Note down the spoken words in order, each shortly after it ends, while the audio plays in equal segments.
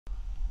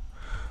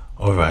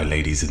Alright,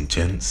 ladies and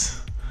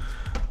gents,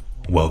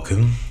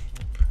 welcome.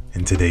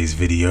 In today's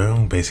video,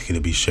 I'm basically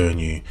going to be showing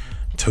you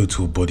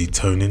total body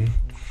toning.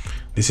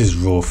 This is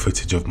raw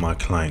footage of my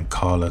client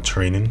Carla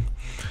training.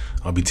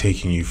 I'll be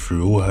taking you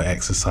through all her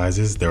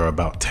exercises. There are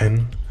about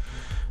 10,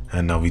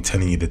 and I'll be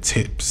telling you the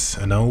tips,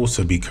 and I'll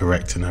also be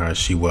correcting her as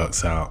she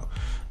works out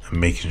and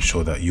making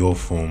sure that your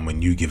form,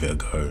 when you give it a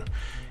go,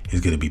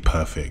 is going to be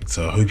perfect.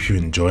 So I hope you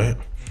enjoy it,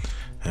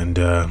 and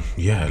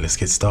yeah, let's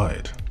get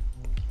started.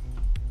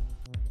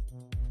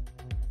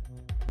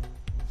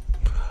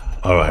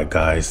 Alright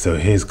guys, so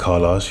here's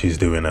Carla. She's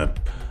doing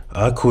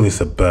I call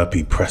this a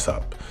burpee press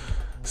up.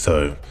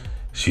 So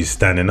she's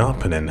standing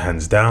up and then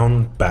hands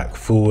down, back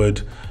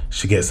forward.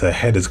 She gets her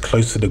head as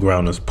close to the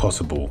ground as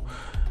possible.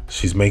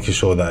 She's making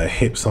sure that her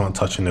hips aren't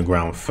touching the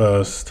ground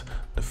first.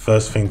 The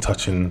first thing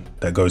touching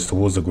that goes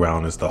towards the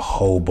ground is the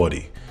whole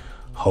body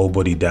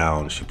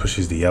down. She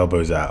pushes the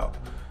elbows out,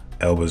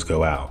 elbows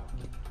go out.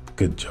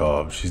 Good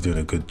job, she's doing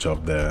a good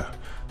job there.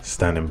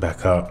 Standing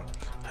back up,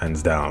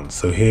 hands down.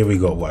 So here we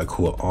got what I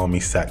call an army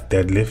sack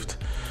deadlift.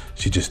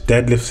 She just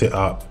deadlifts it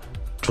up,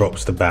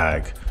 drops the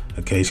bag.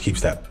 Okay, she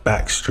keeps that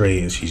back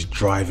straight and she's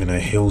driving her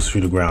heels through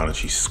the ground and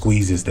she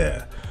squeezes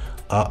there.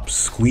 Up,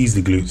 squeeze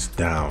the glutes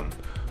down.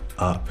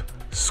 Up,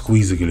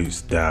 squeeze the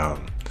glutes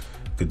down.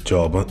 Good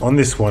job. On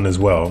this one as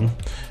well,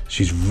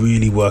 she's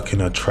really working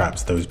her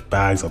traps. Those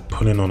bags are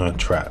pulling on her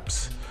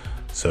traps.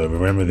 So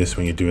remember this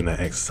when you're doing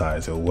that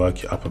exercise. It'll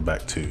work your upper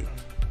back too.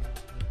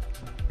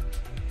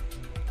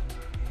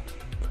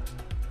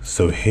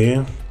 So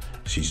here,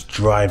 she's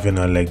driving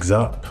her legs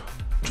up,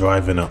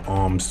 driving her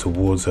arms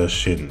towards her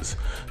shins.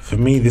 For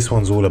me, this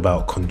one's all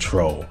about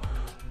control.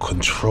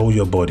 Control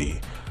your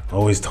body. I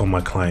always tell my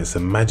clients,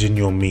 imagine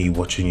you're me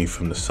watching you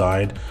from the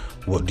side.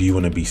 What do you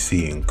want to be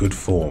seeing? Good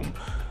form.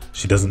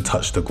 She doesn't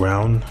touch the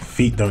ground,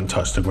 feet don't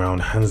touch the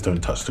ground, hands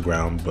don't touch the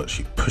ground, but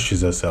she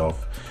pushes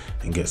herself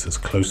and gets as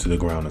close to the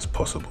ground as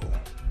possible.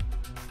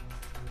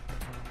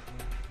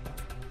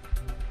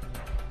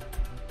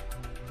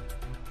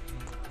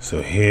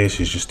 So here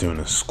she's just doing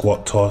a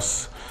squat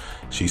toss.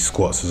 She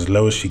squats as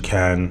low as she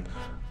can,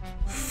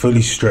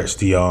 fully stretch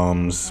the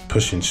arms,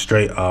 pushing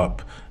straight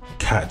up,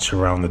 catch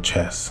around the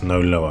chest, no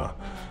lower.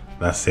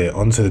 That's it,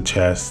 onto the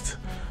chest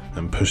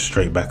and push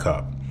straight back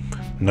up.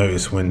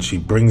 Notice when she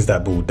brings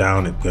that ball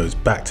down, it goes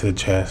back to the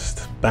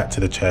chest,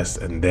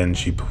 and then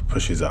she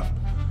pushes up.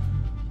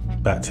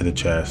 Back to the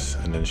chest,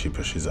 and then she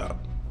pushes up.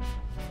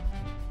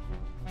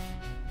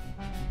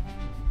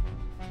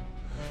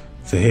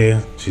 So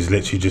here, she's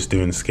literally just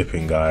doing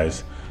skipping,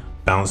 guys.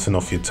 Bouncing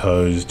off your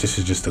toes. This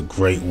is just a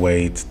great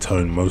way to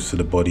tone most of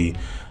the body.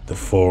 The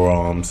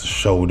forearms, the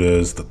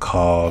shoulders, the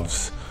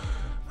calves.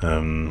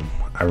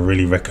 I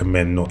really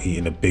recommend not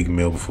eating a big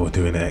meal before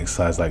doing an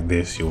exercise like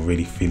this. You'll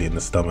really feel it in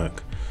the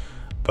stomach.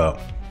 But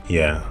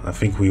yeah, I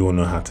think we all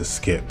know how to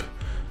skip.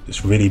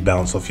 Just really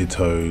bounce off your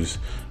toes.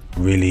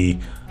 Really,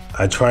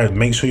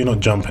 make sure you're not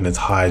jumping as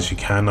high as you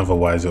can,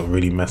 otherwise it'll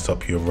really mess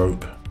up your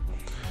rope.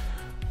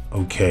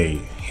 Okay,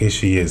 here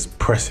she is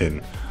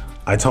pressing.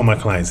 I tell my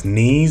clients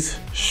knees,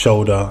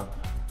 shoulder,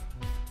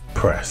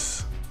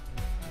 press.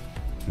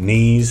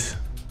 Knees,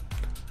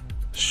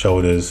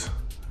 shoulders,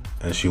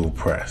 and she will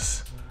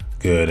press.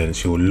 Good, and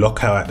she will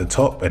lock out at the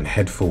top and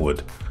head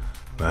forward.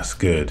 That's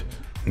good.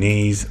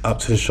 Knees up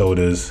to the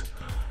shoulders,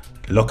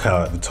 lock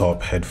out at the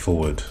top, head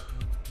forward.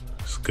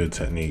 It's good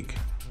technique.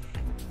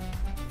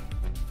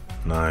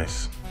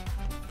 Nice.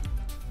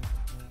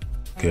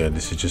 Good,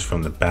 this is just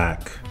from the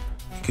back.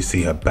 You can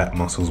see her back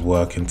muscles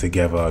working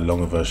together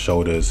along with her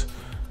shoulders,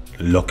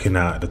 locking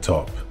out at the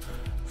top.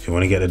 If you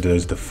want to get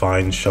those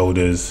defined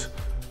shoulders,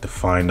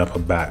 defined upper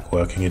back,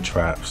 working your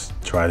traps,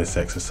 try this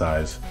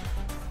exercise.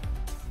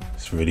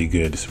 It's really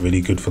good. It's really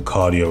good for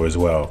cardio as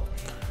well.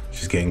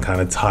 She's getting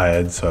kind of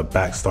tired, so her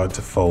back's starting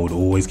to fold.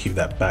 Always keep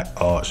that back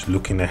arch,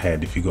 looking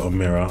ahead. If you've got a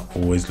mirror,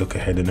 always look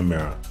ahead in the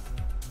mirror.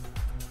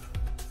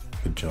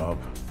 Good job.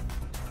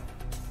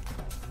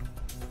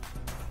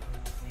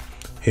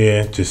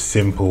 Here, just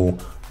simple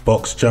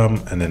box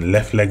jump and then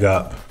left leg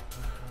up,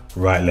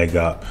 right leg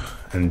up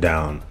and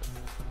down.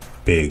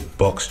 Big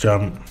box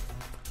jump,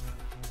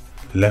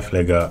 left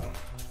leg up,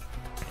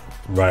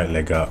 right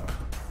leg up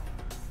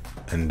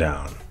and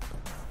down.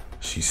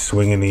 She's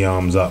swinging the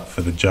arms up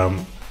for the jump,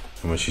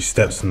 and when she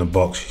steps in the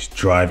box, she's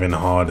driving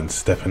hard and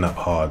stepping up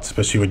hard,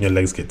 especially when your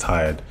legs get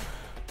tired.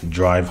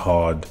 Drive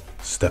hard,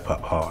 step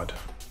up hard.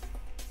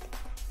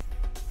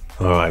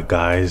 Alright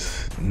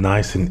guys,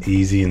 nice and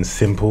easy and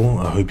simple.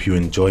 I hope you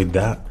enjoyed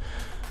that.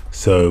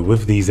 So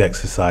with these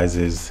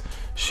exercises,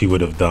 she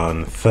would have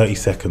done 30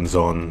 seconds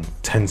on,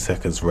 10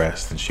 seconds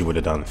rest, and she would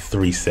have done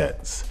 3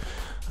 sets.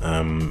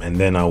 And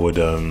then I would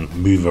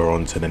move her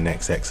on to the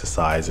next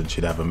exercise and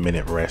she'd have a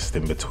minute rest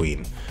in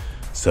between.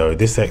 So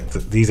these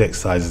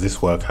exercises,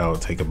 this workout will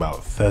take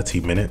about 30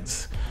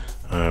 minutes.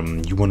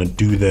 You want to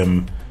do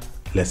them,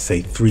 let's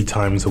say 3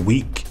 times a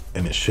week,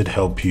 and it should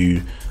help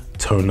you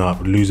tone up,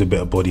 lose a bit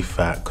of body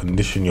fat,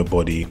 condition your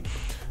body,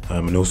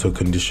 and also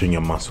condition your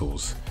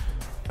muscles.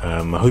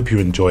 I hope you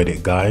enjoyed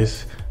it,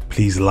 guys.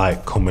 Please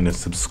like, comment and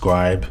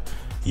subscribe.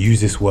 Use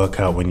this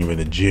workout when you're in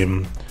the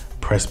gym.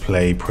 Press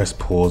play, press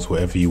pause,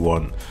 whatever you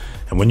want.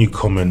 And when you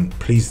comment,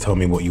 please tell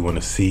me what you want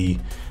to see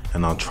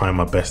and I'll try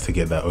my best to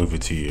get that over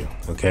to you,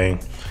 okay?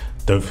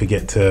 Don't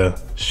forget to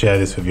share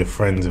this with your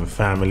friends and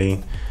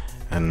family.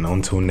 And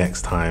until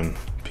next time,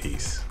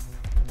 peace.